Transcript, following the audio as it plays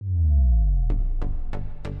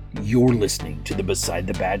You're listening to the Beside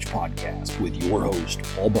the Badge podcast with your host,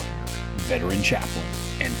 Paul Buckner, veteran chaplain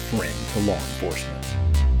and friend to law enforcement.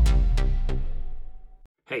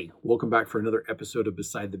 Hey, welcome back for another episode of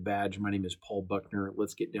Beside the Badge. My name is Paul Buckner.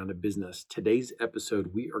 Let's get down to business. Today's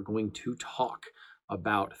episode, we are going to talk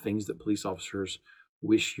about things that police officers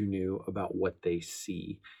wish you knew about what they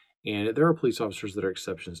see. And there are police officers that are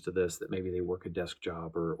exceptions to this, that maybe they work a desk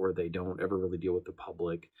job or they don't ever really deal with the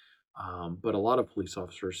public. But a lot of police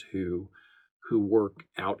officers who work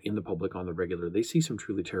out in the public on the regular, they see some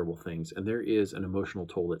truly terrible things, and there is an emotional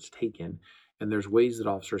toll that's taken. And there's ways that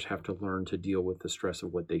officers have to learn to deal with the stress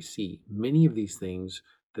of what they see. Many of these things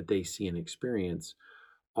that they see and experience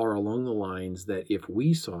are along the lines that if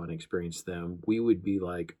we saw and experienced them, we would be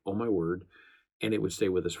like, oh my word, and it would stay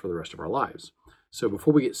with us for the rest of our lives. So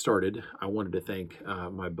before we get started, I wanted to thank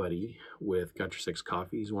my buddy with Got Your Six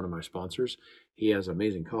Coffee. He's one of my sponsors. He has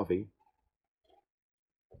amazing coffee.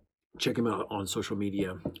 Check him out on social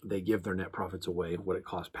media. They give their net profits away, what it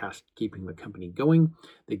costs past keeping the company going.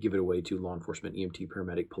 They give it away to law enforcement, EMT,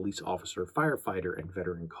 paramedic, police officer, firefighter, and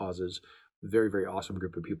veteran causes. Very, very awesome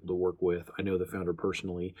group of people to work with. I know the founder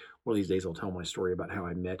personally. One of these days I'll tell my story about how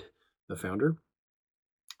I met the founder.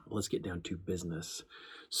 Let's get down to business.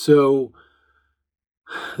 So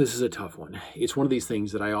this is a tough one. It's one of these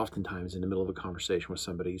things that I oftentimes, in the middle of a conversation with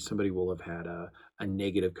somebody will have had a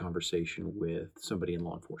negative conversation with somebody in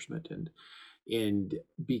law enforcement. And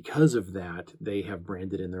because of that, they have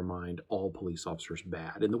branded in their mind all police officers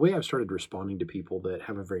bad. And the way I've started responding to people that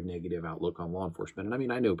have a very negative outlook on law enforcement, and I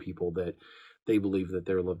mean, I know people that they believe that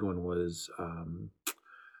their loved one was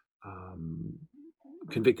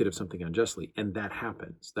convicted of something unjustly, and that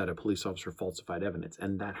happens, that a police officer falsified evidence,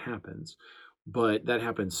 and that happens. But that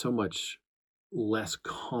happens so much less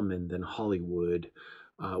common than Hollywood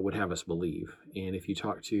would have us believe. And if you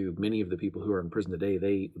talk to many of the people who are in prison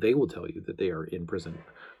today, they will tell you that they are in prison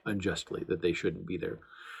unjustly, that they shouldn't be there.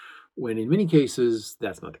 When in many cases,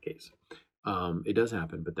 that's not the case. It does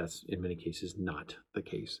happen, but that's in many cases not the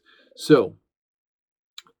case. So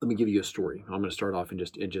let me give you a story. I'm going to start off and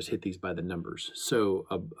just hit these by the numbers. So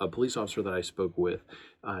a police officer that I spoke with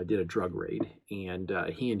did a drug raid, and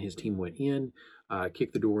he and his team went in,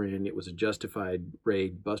 kicked the door in. It was a justified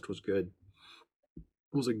raid. Bust was good.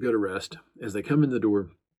 It was a good arrest. As they come in the door,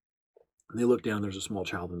 they look down. There's a small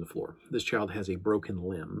child on the floor. This child has a broken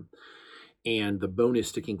limb, and the bone is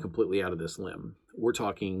sticking completely out of this limb. We're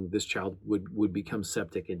talking this child would become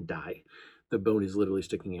septic and die. The bone is literally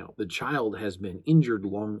sticking out. The child has been injured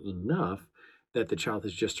long enough that the child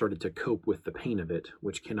has just started to cope with the pain of it,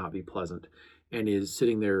 which cannot be pleasant, and is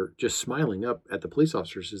sitting there just smiling up at the police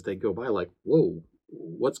officers as they go by like, whoa,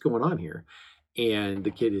 what's going on here? And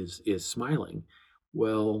the kid is smiling.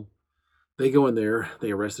 Well, they go in there,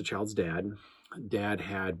 they arrest the child's dad. Dad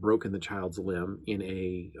had broken the child's limb in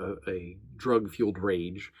a drug-fueled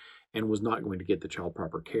rage and was not going to get the child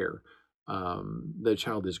proper care. The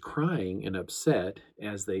child is crying and upset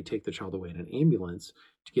as they take the child away in an ambulance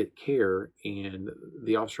to get care, and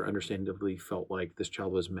the officer understandably felt like this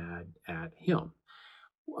child was mad at him.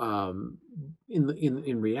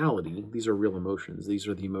 In reality, these are real emotions. These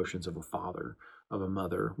are the emotions of a father, of a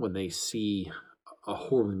mother, when they see a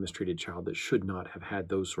horribly mistreated child that should not have had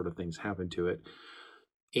those sort of things happen to it.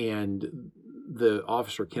 And the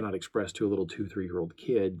officer cannot express to a little 2-3-year-old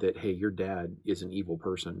kid that, hey, your dad is an evil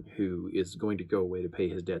person who is going to go away to pay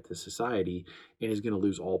his debt to society and is going to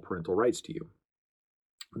lose all parental rights to you.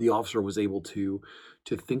 The officer was able to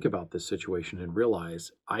think about this situation and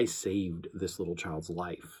realize, I saved this little child's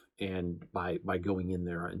life. And by going in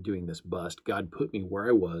there and doing this bust, God put me where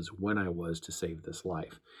I was when I was to save this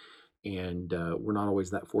life. And we're not always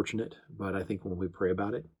that fortunate, but I think when we pray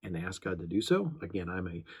about it and ask God to do so, again, I'm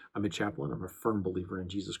a chaplain. I'm a firm believer in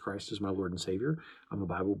Jesus Christ as my Lord and Savior. I'm a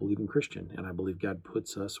Bible-believing Christian, and I believe God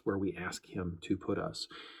puts us where we ask Him to put us.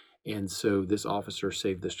 And so this officer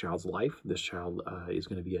saved this child's life. This child is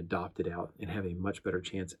going to be adopted out and have a much better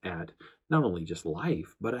chance at not only just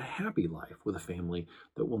life, but a happy life with a family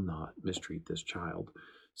that will not mistreat this child.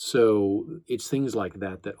 So it's things like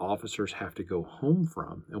that officers have to go home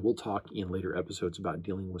from. And we'll talk in later episodes about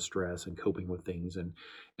dealing with stress and coping with things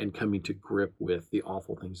and coming to grip with the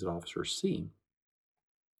awful things that officers see.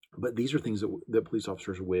 But these are things that police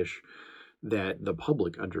officers wish that the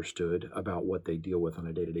public understood about what they deal with on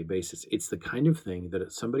a day-to-day basis. It's the kind of thing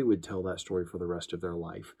that somebody would tell that story for the rest of their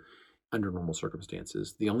life under normal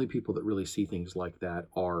circumstances. The only people that really see things like that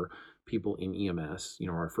are people in EMS,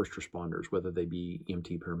 our first responders, whether they be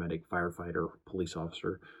EMT, paramedic, firefighter, police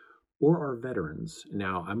officer, or our veterans.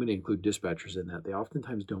 Now, I'm going to include dispatchers in that. They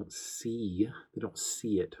oftentimes don't see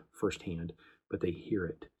it firsthand, but they hear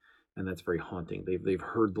it. and that's very haunting. They've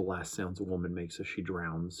heard the last sounds a woman makes as she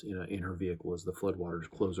drowns in her vehicle as the floodwaters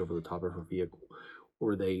close over the top of her vehicle,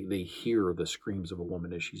 or they hear the screams of a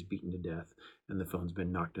woman as she's beaten to death and the phone's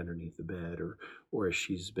been knocked underneath the bed, or as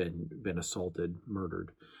she's been assaulted,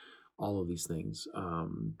 murdered. All of these things.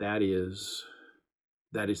 That is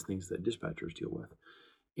things that dispatchers deal with.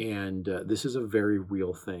 And this is a very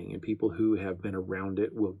real thing, and people who have been around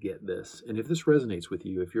it will get this. And if this resonates with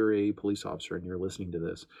you, if you're a police officer and you're listening to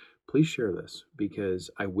this, please share this, because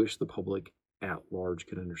I wish the public at large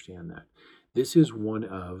could understand that. This is one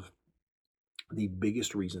of the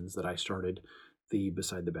biggest reasons that I started the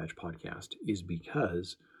Beside the Badge podcast, is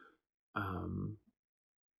because um,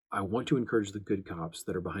 I want to encourage the good cops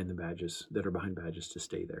that are behind the badges, that are behind badges, to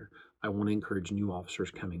stay there. I want to encourage new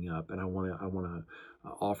officers coming up, and I want to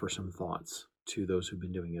offer some thoughts to those who've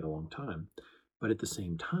been doing it a long time. But at the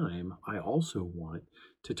same time, I also want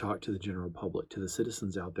to talk to the general public, to the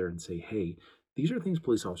citizens out there, and say, hey, these are things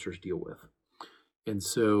police officers deal with. And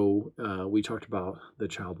so we talked about the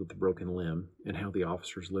child with the broken limb and how the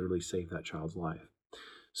officers literally saved that child's life.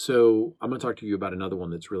 So I'm going to talk to you about another one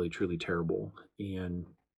that's really, truly terrible. And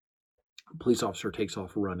police officer takes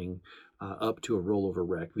off running up to a rollover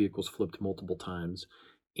wreck. Vehicles flipped multiple times,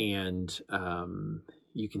 and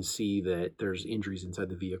you can see that there's injuries inside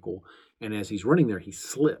the vehicle. And as he's running there, he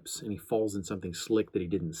slips and he falls in something slick that he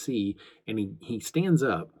didn't see. And he stands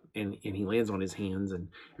up and he lands on his hands and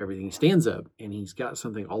everything. He stands up and he's got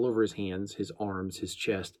something all over his hands, his arms, his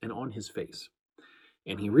chest, and on his face.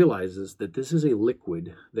 And he realizes that this is a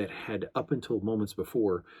liquid that had, up until moments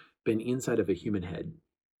before, been inside of a human head.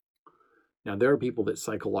 Now, there are people that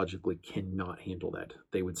psychologically cannot handle that.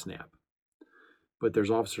 They would snap. But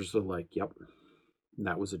there's officers that are like, yep,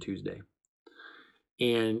 that was a Tuesday.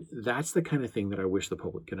 And that's the kind of thing that I wish the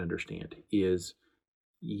public could understand is,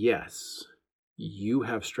 yes, you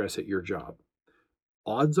have stress at your job.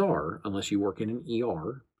 Odds are, unless you work in an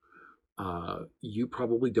ER, you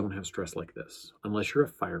probably don't have stress like this. Unless you're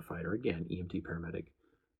a firefighter, again, EMT, paramedic,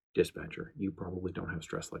 dispatcher, you probably don't have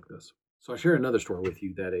stress like this. So I'll share another story with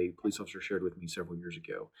you that a police officer shared with me several years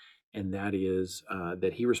ago, and that is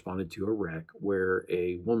that he responded to a wreck where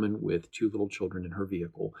a woman with two little children in her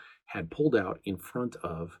vehicle had pulled out in front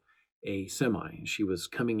of a semi. She was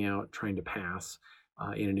coming out trying to pass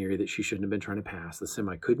in an area that she shouldn't have been trying to pass. The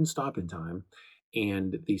semi couldn't stop in time,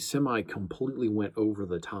 and the semi completely went over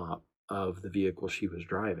the top of the vehicle she was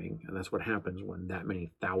driving. And that's what happens when that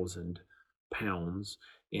many thousand pounds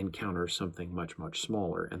encounter something much, much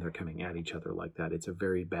smaller and they're coming at each other like that. It's a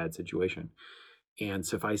very bad situation. And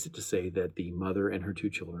suffice it to say that the mother and her two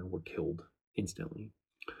children were killed instantly.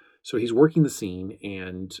 So he's working the scene,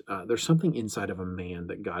 and there's something inside of a man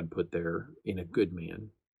that God put there in a good man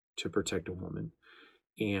to protect a woman.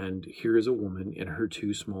 And here is a woman and her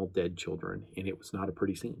two small dead children, and it was not a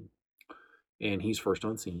pretty scene. And he's first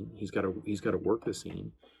on scene. He's got to work the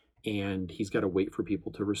scene, and he's got to wait for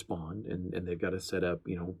people to respond, and they've got to set up,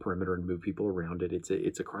 perimeter and move people around it.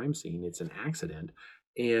 It's a crime scene. It's an accident,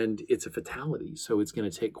 and it's a fatality. So it's going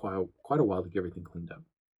to take quite a while to get everything cleaned up.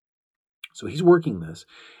 So he's working this,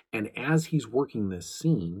 and as he's working this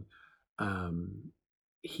scene,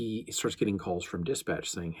 he starts getting calls from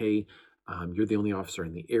dispatch saying, "Hey, you're the only officer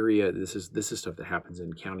in the area. This is stuff that happens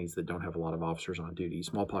in counties that don't have a lot of officers on duty,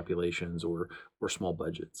 small populations or small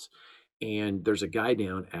budgets." And there's a guy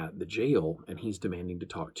down at the jail, and he's demanding to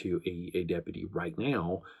talk to a deputy right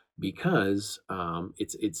now because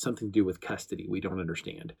it's something to do with custody. We don't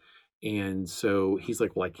understand. And so he's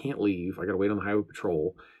like, well, I can't leave. I got to wait on the highway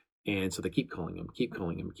patrol. And so they keep calling him, keep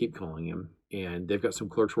calling him, keep calling him. And they've got some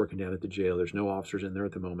clerks working down at the jail. There's no officers in there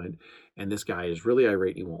at the moment. And this guy is really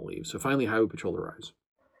irate and he won't leave. So finally, highway patrol arrives.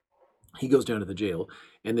 He goes down to the jail,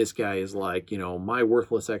 and this guy is like, my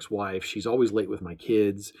worthless ex-wife, she's always late with my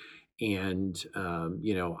kids. And,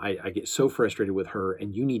 I get so frustrated with her,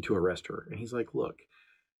 and you need to arrest her. And he's like, look,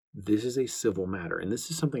 this is a civil matter. And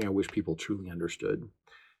this is something I wish people truly understood.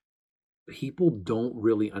 People don't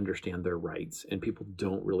really understand their rights, and people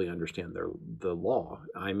don't really understand the law.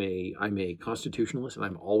 I'm a constitutionalist, and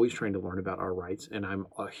I'm always trying to learn about our rights. And I'm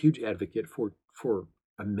a huge advocate for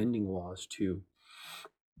amending laws to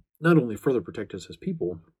not only further protect us as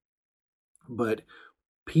people, but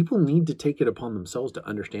people need to take it upon themselves to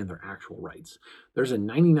understand their actual rights. There's a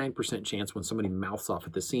 99% chance when somebody mouths off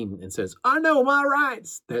at the scene and says, I know my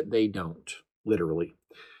rights, that they don't, literally.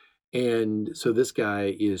 And so this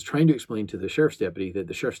guy is trying to explain to the sheriff's deputy that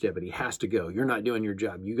the sheriff's deputy has to go. You're not doing your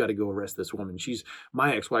job. You got to go arrest this woman. She's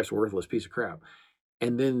my ex-wife's a worthless piece of crap.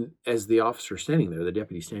 And then as the officer standing there, the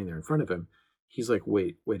deputy standing there in front of him, he's like,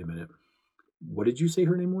 wait a minute. What did you say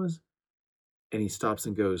her name was? And he stops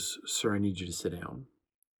and goes, "Sir, I need you to sit down."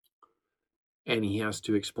 And he has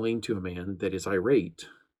to explain to a man that is irate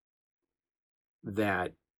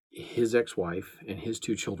that his ex-wife and his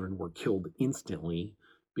 2 children were killed instantly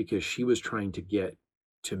because she was trying to get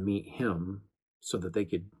to meet him so that they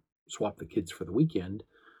could swap the kids for the weekend.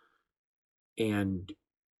 And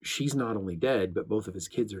she's not only dead, but both of his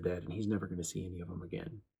kids are dead, and he's never going to see any of them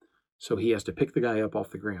again. So he has to pick the guy up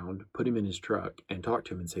off the ground, put him in his truck, and talk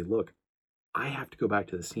to him and say, "Look, I have to go back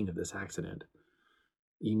to the scene of this accident.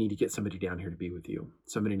 You need to get somebody down here to be with you.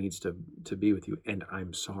 Somebody needs to be with you, and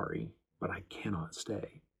I'm sorry, but I cannot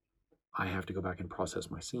stay. I have to go back and process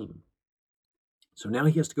my scene." So now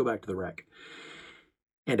he has to go back to the wreck.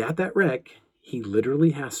 And at that wreck, he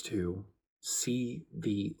literally has to see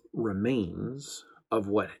the remains of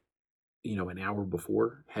what, an hour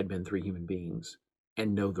before had been 3 human beings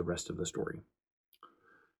and know the rest of the story.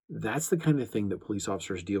 That's the kind of thing that police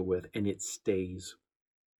officers deal with, and it stays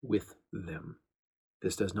with them.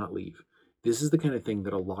 This does not leave. This is the kind of thing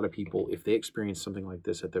that a lot of people, if they experience something like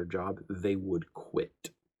this at their job, they would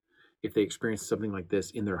quit. If they experienced something like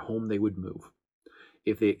this in their home, they would move.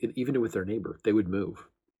 If they, even with their neighbor, they would move.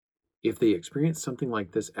 If they experienced something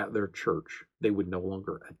like this at their church, they would no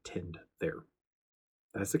longer attend there.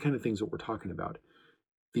 That's the kind of things that we're talking about.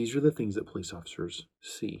 These are the things that police officers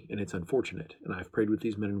see, and it's unfortunate. And I've prayed with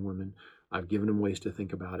these men and women. I've given them ways to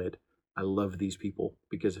think about it. I love these people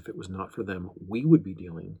because if it was not for them, we would be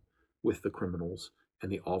dealing with the criminals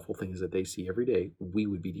and the awful things that they see every day. We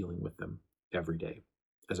would be dealing with them every day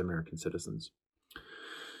as American citizens.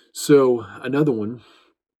 So another one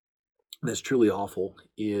that's truly awful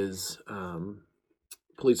is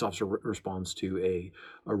police officer responds to a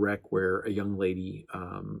wreck where a young lady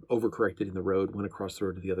overcorrected in the road, went across the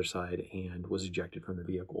road to the other side, and was ejected from the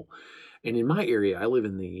vehicle. And in my area, I live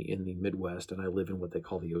in the Midwest, and I live in what they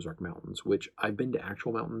call the Ozark Mountains, which I've been to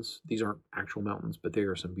actual mountains. These aren't actual mountains, but they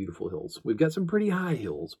are some beautiful hills. We've got some pretty high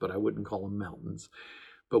hills, but I wouldn't call them mountains.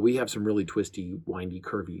 But we have some really twisty, windy,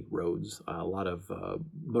 curvy roads. A lot of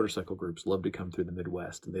motorcycle groups love to come through the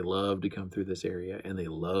Midwest, and they love to come through this area, and they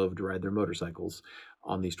love to ride their motorcycles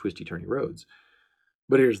on these twisty, turny roads.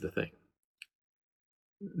 But here's the thing.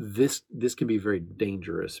 This can be very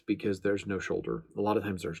dangerous because there's no shoulder. A lot of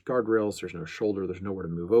times there's guardrails, there's no shoulder, there's nowhere to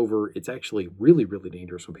move over. It's actually really, really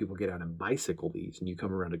dangerous when people get out and bicycle these, and you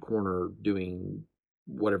come around a corner doing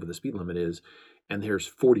whatever the speed limit is, and there's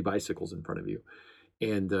 40 bicycles in front of you.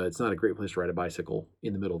 And it's not a great place to ride a bicycle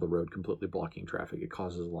in the middle of the road, completely blocking traffic. It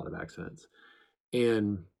causes a lot of accidents.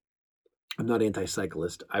 And I'm not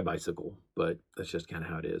anti-cyclist. I bicycle, but that's just kind of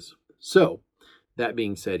how it is. So that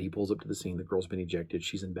being said, he pulls up to the scene. The girl's been ejected.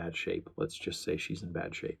 She's in bad shape. Let's just say she's in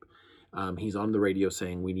bad shape. He's on the radio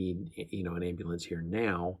saying, "We need, an ambulance here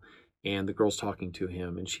now." And the girl's talking to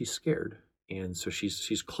him, and she's scared. And so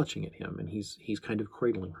she's clutching at him, and he's kind of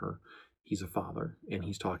cradling her. He's a father, and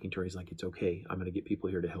he's talking to her. He's like, "It's okay. I'm going to get people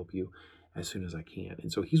here to help you as soon as I can." And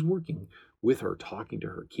so he's working with her, talking to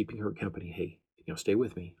her, keeping her company. "Hey, stay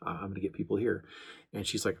with me. I'm going to get people here." And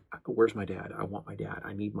she's like, "Where's my dad? I want my dad.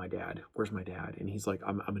 I need my dad. Where's my dad?" And he's like,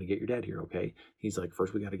 I'm going to get your dad here, okay? He's like,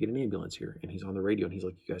 "First, we got to get an ambulance here." And he's on the radio, and he's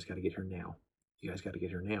like, "You guys got to get here now. You guys got to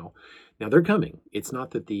get here now." Now they're coming. It's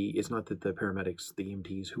not that the paramedics, the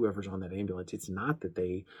EMTs, whoever's on that ambulance, it's not that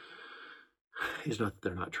they're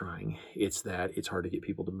not trying. It's that it's hard to get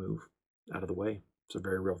people to move out of the way. It's a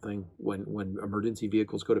very real thing. When emergency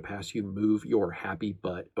vehicles go to pass you, move your happy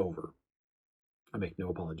butt over. I make no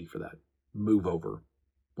apology for that. Move over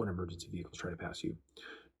when emergency vehicles try to pass you.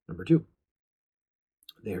 Number 2,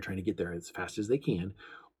 they are trying to get there as fast as they can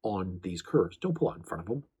on these curves. Don't pull out in front of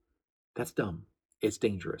them. That's dumb. It's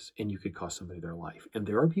dangerous, and you could cost somebody their life. And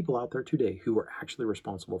there are people out there today who are actually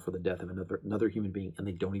responsible for the death of another human being, and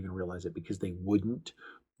they don't even realize it because they wouldn't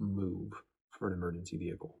move for an emergency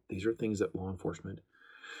vehicle. These are things that law enforcement,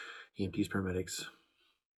 EMTs, paramedics,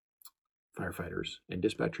 firefighters, and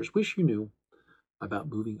dispatchers wish you knew about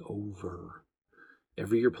moving over.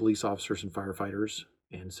 Every year, police officers and firefighters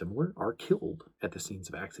and similar are killed at the scenes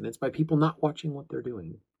of accidents by people not watching what they're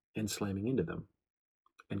doing and slamming into them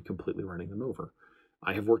and completely running them over.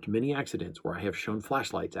 I have worked many accidents where I have shown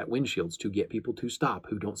flashlights at windshields to get people to stop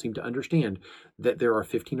who don't seem to understand that there are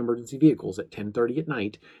 15 emergency vehicles at 10:30 at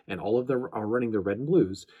night and all of them are running their red and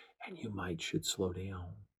blues, and you should slow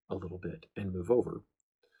down a little bit and move over.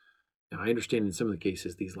 Now, I understand in some of the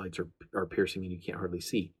cases these lights are piercing and you can't hardly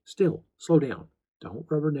see. Still, slow down. Don't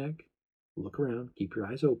rubberneck. Look around. Keep your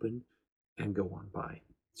eyes open and go on by.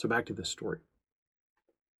 So back to this story.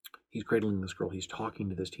 He's cradling this girl. He's talking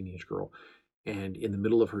to this teenage girl. And in the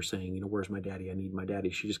middle of her saying, "Where's my daddy? I need my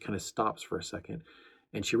daddy," she just kind of stops for a second.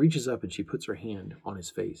 And she reaches up and she puts her hand on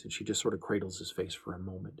his face and she just sort of cradles his face for a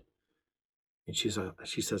moment. And she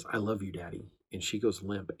says, I love you, Daddy. And she goes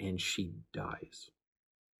limp and she dies.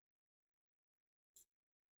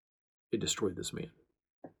 It destroyed this man.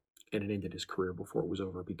 And it ended his career before it was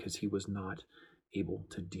over because he was not able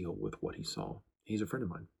to deal with what he saw. He's a friend of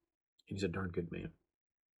mine. And he's a darn good man.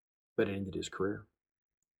 But it ended his career.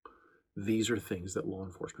 These are things that law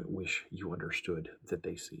enforcement wish you understood that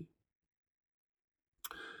they see.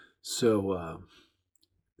 So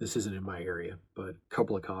this isn't in my area, but a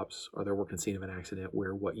couple of cops are there working scene of an accident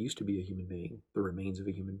where what used to be a human being, the remains of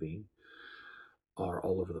a human being, are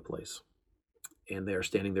all over the place. And they're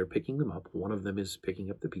standing there picking them up. One of them is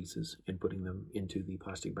picking up the pieces and putting them into the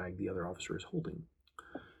plastic bag the other officer is holding.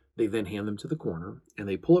 They then hand them to the coroner, and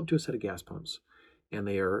they pull up to a set of gas pumps. And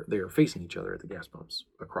they are facing each other at the gas pumps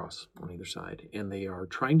across on either side. And they are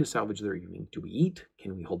trying to salvage their evening. Do we eat?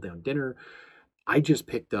 Can we hold down dinner? I just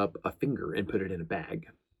picked up a finger and put it in a bag.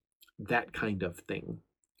 That kind of thing.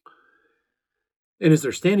 And as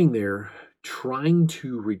they're standing there trying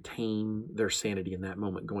to retain their sanity in that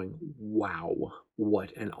moment, going, wow,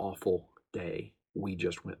 what an awful day we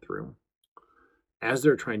just went through. As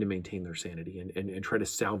they're trying to maintain their sanity and try to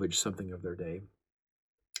salvage something of their day,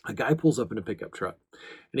 a guy pulls up in a pickup truck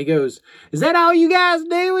and he goes, is that all you guys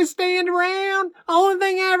do is stand around? Only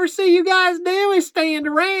thing I ever see you guys do is stand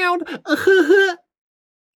around.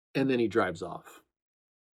 And then he drives off.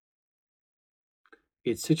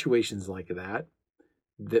 It's situations like that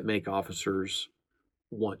that make officers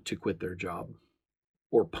want to quit their job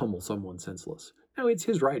or pummel someone senseless. Now, it's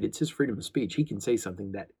his right. It's his freedom of speech. He can say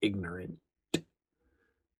something that ignorant.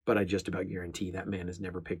 But I just about guarantee that man has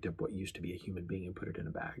never picked up what used to be a human being and put it in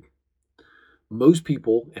a bag. Most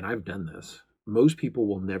people, and I've done this, most people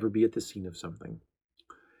will never be at the scene of something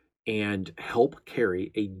and help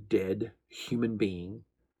carry a dead human being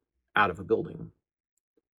out of a building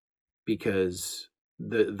because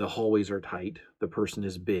the hallways are tight, the person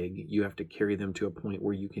is big, you have to carry them to a point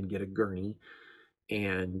where you can get a gurney.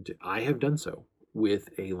 And I have done so with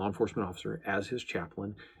a law enforcement officer as his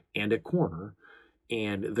chaplain and a coroner.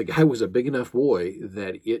 And the guy was a big enough boy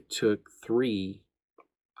that it took three.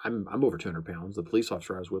 I'm over 200 pounds. The police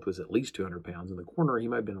officer I was with was at least 200 pounds. And the coroner, he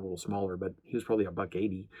might have been a little smaller, but he was probably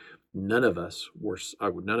 $180. None of us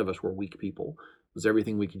were weak people. It was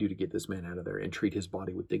everything we could do to get this man out of there and treat his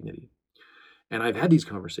body with dignity. And I've had these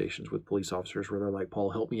conversations with police officers where they're like,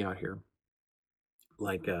 Paul, help me out here.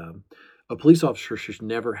 Like a police officer should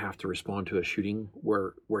never have to respond to a shooting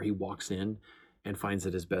where he walks in and finds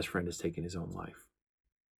that his best friend has taken his own life.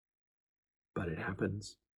 But it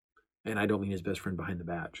happens. And I don't mean his best friend behind the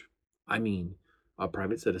badge. I mean a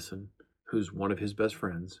private citizen who's one of his best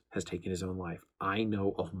friends has taken his own life. I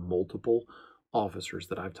know of multiple officers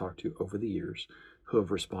that I've talked to over the years who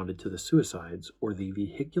have responded to the suicides or the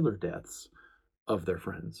vehicular deaths of their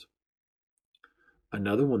friends.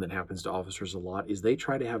 Another one that happens to officers a lot is they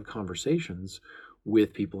try to have conversations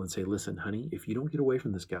with people and say, listen, honey, if you don't get away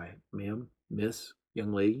from this guy, ma'am, miss,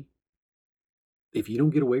 young lady, if you don't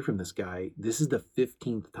get away from this guy, this is the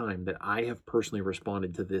 15th time that I have personally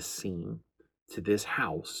responded to this scene, to this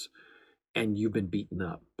house, and you've been beaten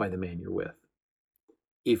up by the man you're with.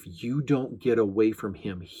 If you don't get away from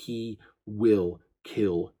him, he will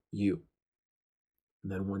kill you.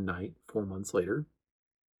 And then one night, 4 months later,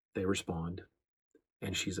 they respond,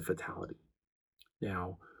 and she's a fatality.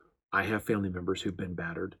 Now, I have family members who've been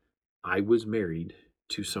battered. I was married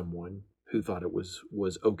to someone who thought it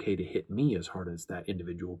was okay to hit me as hard as that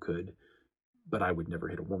individual could, but I would never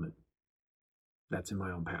hit a woman. That's in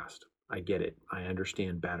my own past. I get it. I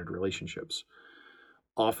understand battered relationships.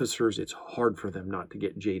 Officers, it's hard for them not to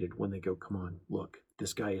get jaded when they go, come on, look,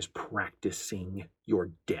 this guy is practicing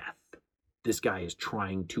your death. This guy is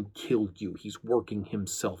trying to kill you. He's working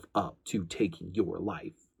himself up to taking your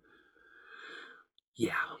life.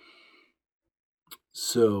 Yeah.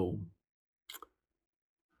 So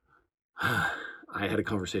I had a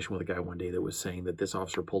conversation with a guy one day that was saying that this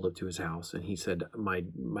officer pulled up to his house and he said, my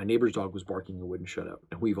neighbor's dog was barking and wouldn't shut up.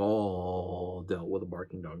 And we've all dealt with a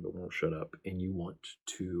barking dog that won't shut up, and you want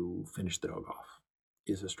to finish the dog off.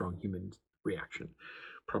 Is a strong human reaction,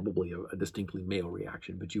 probably a distinctly male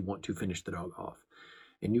reaction, but you want to finish the dog off.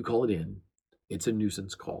 And you call it in. It's a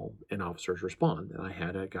nuisance call, and officers respond. And I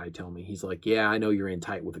had a guy tell me, he's like, yeah, I know you're in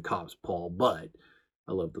tight with the cops, Paul, but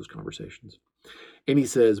I love those conversations. And he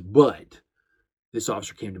says, but this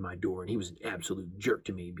officer came to my door and he was an absolute jerk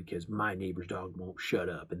to me because my neighbor's dog won't shut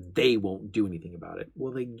up and they won't do anything about it.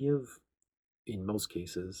 Well, they give, in most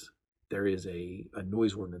cases, there is a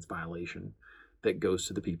noise ordinance violation that goes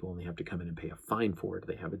to the people and they have to come in and pay a fine for it.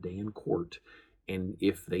 They have a day in court And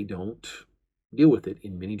if they don't deal with it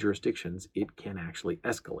in many jurisdictions, it can actually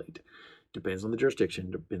escalate. Depends on the jurisdiction,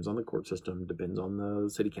 depends on the court system, depends on the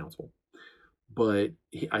city council. But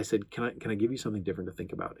I said, can I give you something different to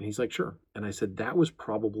think about? And he's like, sure. And I said, that was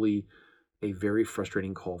probably a very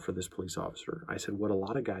frustrating call for this police officer. I said, what a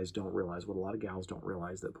lot of guys don't realize, what a lot of gals don't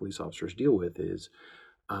realize that police officers deal with is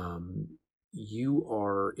um, you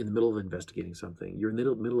are in the middle of investigating something. You're in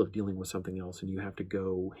the middle of dealing with something else, and you have to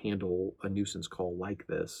go handle a nuisance call like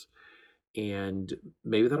this. And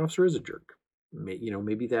maybe that officer is a jerk.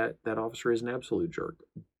 Maybe that officer is an absolute jerk.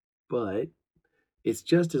 But it's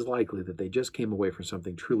just as likely that they just came away from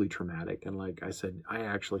something truly traumatic. And like I said, I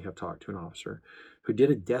actually have talked to an officer who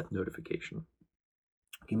did a death notification.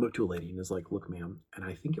 He came up to a lady and is like, look, ma'am, and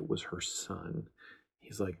I think it was her son.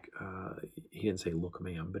 He's like, he didn't say, look,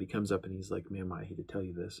 ma'am, but he comes up and he's like, ma'am, I hate to tell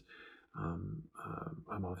you this.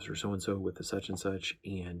 I'm Officer so-and-so with the such and such,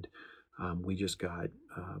 and we just got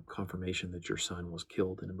confirmation that your son was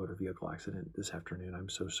killed in a motor vehicle accident this afternoon. I'm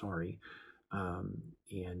so sorry.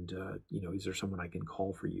 Is there someone I can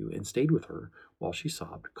call for you? And stayed with her while she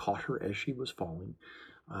sobbed, caught her as she was falling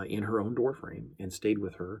in her own door frame, and stayed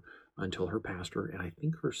with her until her pastor and I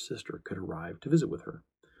think her sister could arrive to visit with her.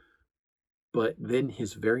 But then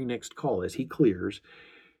his very next call, as he clears,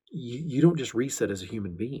 you don't just reset as a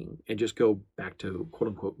human being and just go back to quote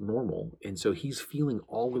unquote normal. And so he's feeling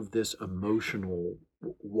all of this emotional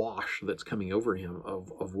wash that's coming over him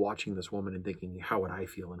of watching this woman and thinking, how would I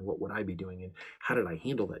feel and what would I be doing and how did I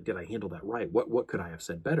handle that? Did I handle that right? What could I have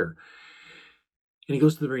said better? And he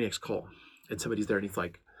goes to the very next call and somebody's there and he's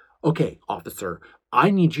like, okay, officer,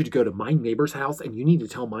 I need you to go to my neighbor's house and you need to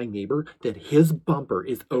tell my neighbor that his bumper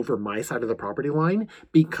is over my side of the property line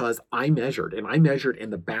because I measured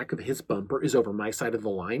and the back of his bumper is over my side of the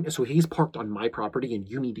line. So he's parked on my property and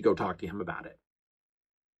you need to go talk to him about it.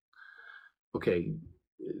 Okay,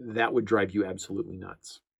 that would drive you absolutely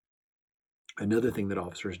nuts. Another thing that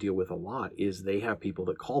officers deal with a lot is they have people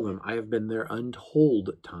that call them. I have been there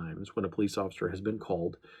untold times when a police officer has been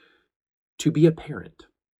called to be a parent,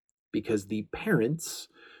 because the parents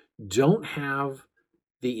don't have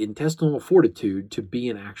the intestinal fortitude to be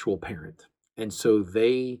an actual parent. And so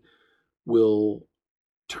they will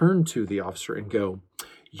turn to the officer and go,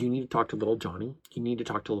 you need to talk to little Johnny. You need to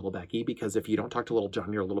talk to little Becky, because if you don't talk to little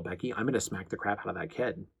Johnny or little Becky, I'm going to smack the crap out of that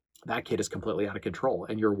kid. That kid is completely out of control.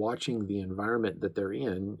 And you're watching the environment that they're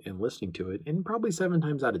in and listening to it. And probably 7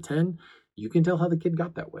 times out of 10, you can tell how the kid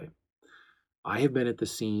got that way. I have been at the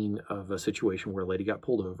scene of a situation where a lady got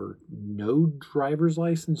pulled over, no driver's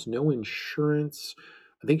license, no insurance.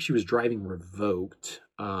 I think she was driving revoked.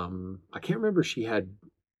 I can't remember if she had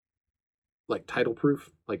like title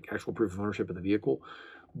proof, like actual proof of ownership of the vehicle,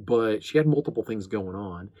 but she had multiple things going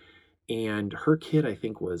on. And her kid, I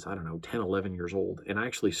think, was, I don't know, 10, 11 years old. And I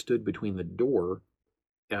actually stood between the door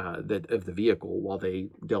of the vehicle while they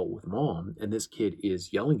dealt with mom, and this kid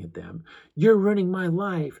is yelling at them, you're ruining my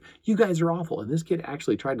life, you guys are awful. And this kid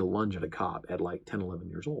actually tried to lunge at a cop at like 10, 11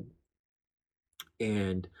 years old.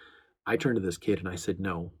 And I turned to this kid and I said,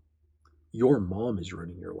 no, your mom is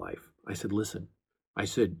ruining your life. I said, listen, I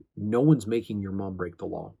said, no one's making your mom break the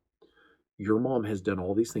law. Your mom has done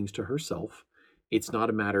all these things to herself. It's not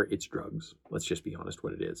a matter, it's drugs. Let's just be honest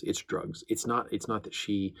what it is. It's drugs. It's not that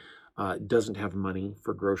she doesn't have money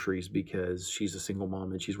for groceries because she's a single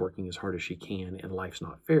mom and she's working as hard as she can and life's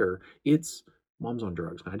not fair. It's mom's on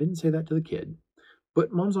drugs. Now, I didn't say that to the kid,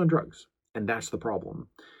 but mom's on drugs, and that's the problem.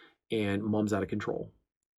 And mom's out of control.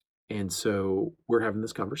 And so we're having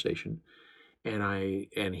this conversation,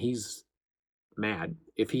 and he's mad.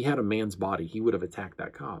 If he had a man's body, he would have attacked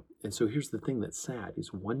that cop. And so here's the thing that's sad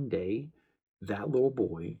is one day that little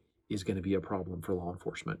boy is going to be a problem for law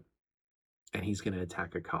enforcement, and he's going to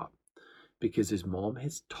attack a cop because his mom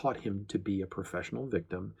has taught him to be a professional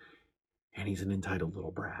victim, and he's an entitled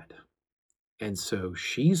little brat. And so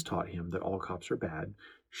she's taught him that all cops are bad.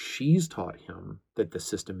 She's taught him that the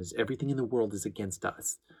system is, everything in the world is against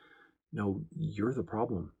us. No, you're the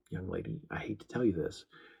problem, young lady. I hate to tell you this.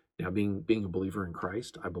 Now, being a believer in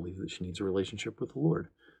Christ, I believe that she needs a relationship with the Lord.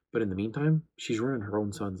 But in the meantime, she's ruining her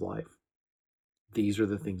own son's life. These are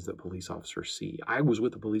the things that police officers see. I was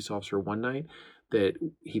with a police officer one night that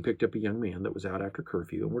he picked up a young man that was out after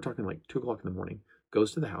curfew, and we're talking like 2 o'clock in the morning,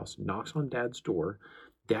 goes to the house, knocks on dad's door.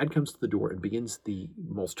 Dad comes to the door and begins the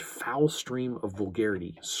most foul stream of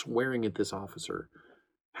vulgarity, swearing at this officer.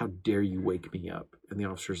 How dare you wake me up? And the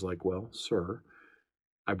officer's like, well, sir,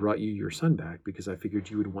 I brought you your son back because I figured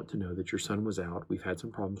you would want to know that your son was out. We've had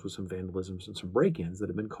some problems with some vandalisms and some break-ins that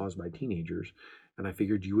have been caused by teenagers. And I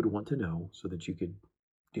figured you would want to know so that you could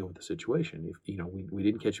deal with the situation. If we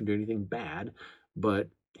didn't catch him doing anything bad, but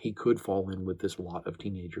he could fall in with this lot of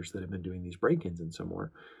teenagers that have been doing these break-ins in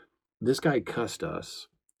somewhere. This guy cussed us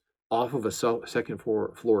off of a second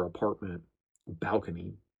floor apartment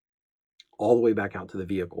balcony all the way back out to the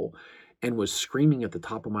vehicle and was screaming at the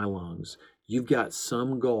top of my lungs, "You've got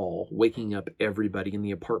some gall waking up everybody in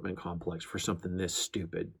the apartment complex for something this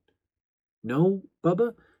stupid." No,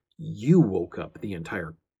 Bubba, you woke up the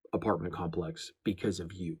entire apartment complex because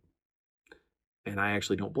of you. And I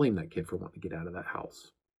actually don't blame that kid for wanting to get out of that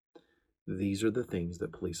house. These are the things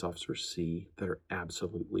that police officers see that are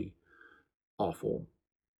absolutely awful.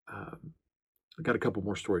 I got a couple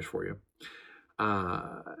more stories for you.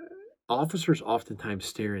 Officers oftentimes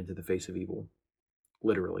stare into the face of evil,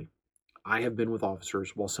 literally. I have been with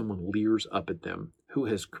officers while someone leers up at them who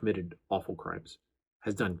has committed awful crimes,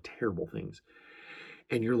 has done terrible things.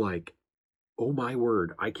 And you're like, oh my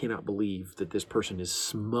word, I cannot believe that this person is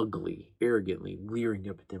smugly, arrogantly leering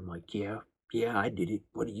up at them like, yeah, I did it.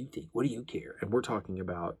 What do you think? What do you care? And we're talking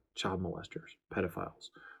about child molesters, pedophiles,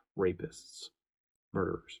 rapists,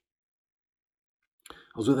 murderers.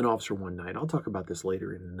 I was with an officer one night. I'll talk about this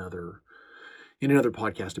later in another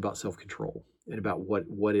podcast about self-control and about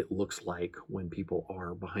what it looks like when people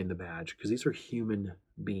are behind the badge, because these are human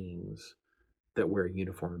beings that wear a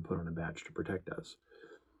uniform and put on a badge to protect us.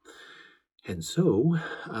 And so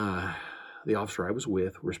the officer I was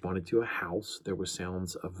with responded to a house. There was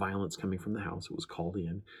sounds of violence coming from the house. It was called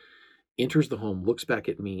in. Enters the home, looks back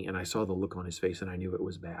at me, and I saw the look on his face, and I knew it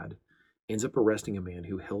was bad. Ends up arresting a man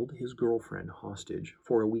who held his girlfriend hostage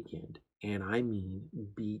for a weekend, and I mean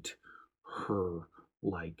beat her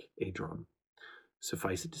like a drum.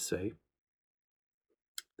 Suffice it to say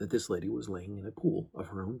that this lady was laying in a pool of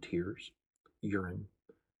her own tears, urine,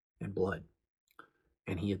 and blood.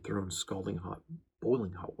 And he had thrown scalding hot,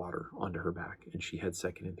 boiling hot water onto her back, and she had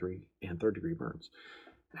second and third degree burns.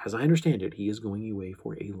 As I understand it, he is going away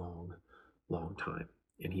for a long, long time,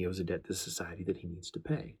 and he owes a debt to society that he needs to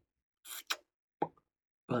pay.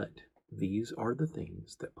 But these are the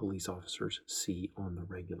things that police officers see on the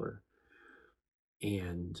regular.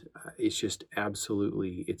 And it's just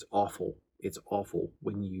absolutely, it's awful. It's awful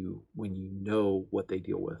when you know what they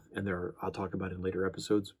deal with. And I'll talk about in later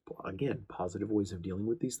episodes, again, positive ways of dealing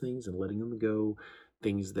with these things and letting them go,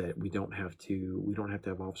 things that we don't have to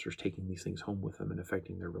have officers taking these things home with them and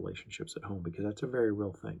affecting their relationships at home, because that's a very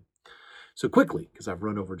real thing. So quickly, because I've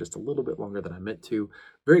run over just a little bit longer than I meant to,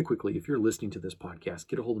 very quickly, if you're listening to this podcast,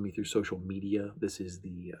 get a hold of me through social media. This is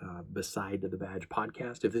the Beside the Badge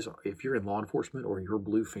podcast. If you're in law enforcement or your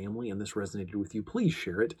blue family and this resonated with you, please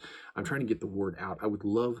share it. I'm trying to get the word out. I would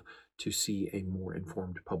love to see a more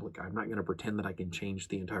informed public. I'm not going to pretend that I can change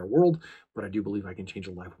the entire world, but I do believe I can change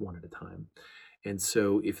a life one at a time. And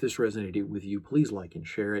so if this resonated with you, please like and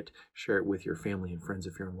share it. Share it with your family and friends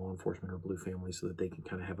if you're in law enforcement or blue family, so that they can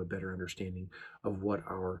kind of have a better understanding of what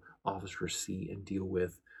our officers see and deal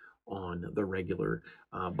with on the regular.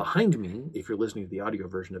 Behind me, if you're listening to the audio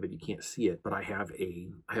version of it, you can't see it, but I have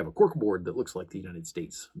a cork board that looks like the United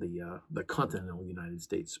States, the continental United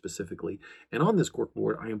States specifically. And on this cork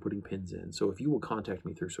board, I am putting pins in. So if you will contact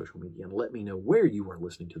me through social media and let me know where you are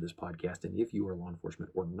listening to this podcast and if you are law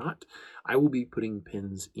enforcement or not, I will be putting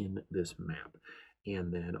pins in this map.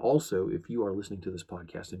 And then also, if you are listening to this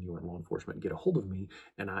podcast and you are in law enforcement, get a hold of me,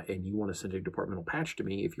 and you want to send a departmental patch to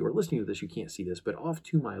me. If you are listening to this, you can't see this, but off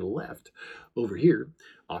to my left, over here,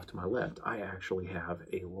 off to my left, I actually have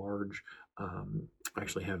a large,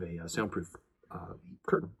 soundproof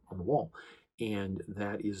curtain on the wall. And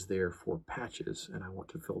that is there for patches, and I want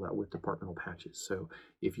to fill that with departmental patches. So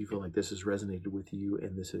if you feel like this has resonated with you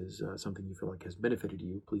and this is something you feel like has benefited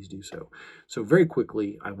you, please do so. So very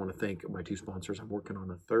quickly, I want to thank my two sponsors. I'm working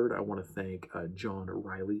on a third. I want to thank John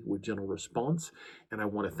Riley with Gentle Response, and I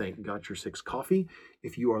want to thank Got Your Six Coffee.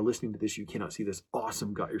 If you are listening to this, you cannot see this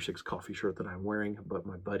awesome Got Your Six Coffee shirt that I'm wearing, but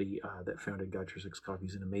my buddy that founded Got Your Six Coffee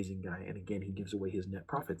is an amazing guy, and again, he gives away his net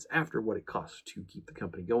profits after what it costs to keep the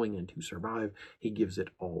company going and to survive. He gives it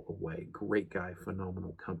all away. Great guy,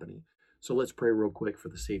 phenomenal company. So let's pray real quick for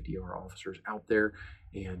the safety of our officers out there,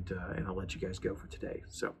 and I'll let you guys go for today.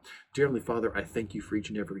 So, dear Heavenly Father, I thank you for each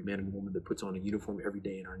and every man and woman that puts on a uniform every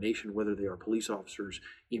day in our nation, whether they are police officers,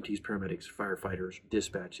 EMTs, paramedics, firefighters,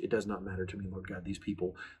 dispatch. It does not matter to me, Lord God. These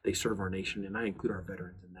people, they serve our nation, and I include our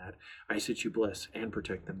veterans in that. I ask that you bless and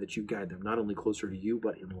protect them, that you guide them not only closer to you,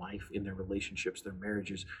 but in life, in their relationships, their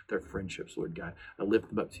marriages, their friendships, Lord God. I lift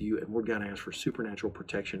them up to you, and Lord God, I ask for supernatural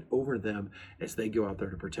protection over them as they go out there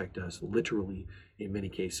to protect us, literally, in many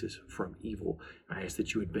cases, from evil. I ask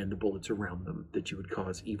that you would bend the bullets around them, that you would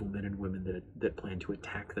cause evil men and women that plan to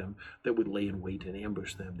attack them, that would lay in wait and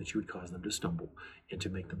ambush them, that you would cause them to stumble and to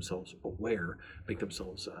make themselves aware, make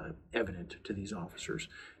themselves evident to these officers,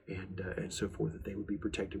 and so forth, that they would be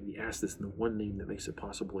protected. We ask this in the one name that makes it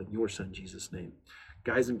possible, in your Son, Jesus' name.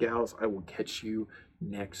 Guys and gals, I will catch you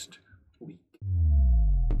next week.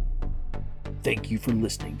 Thank you for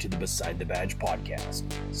listening to the Beside the Badge podcast.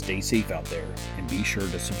 Stay safe out there and be sure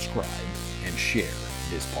to subscribe and share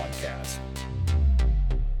this podcast.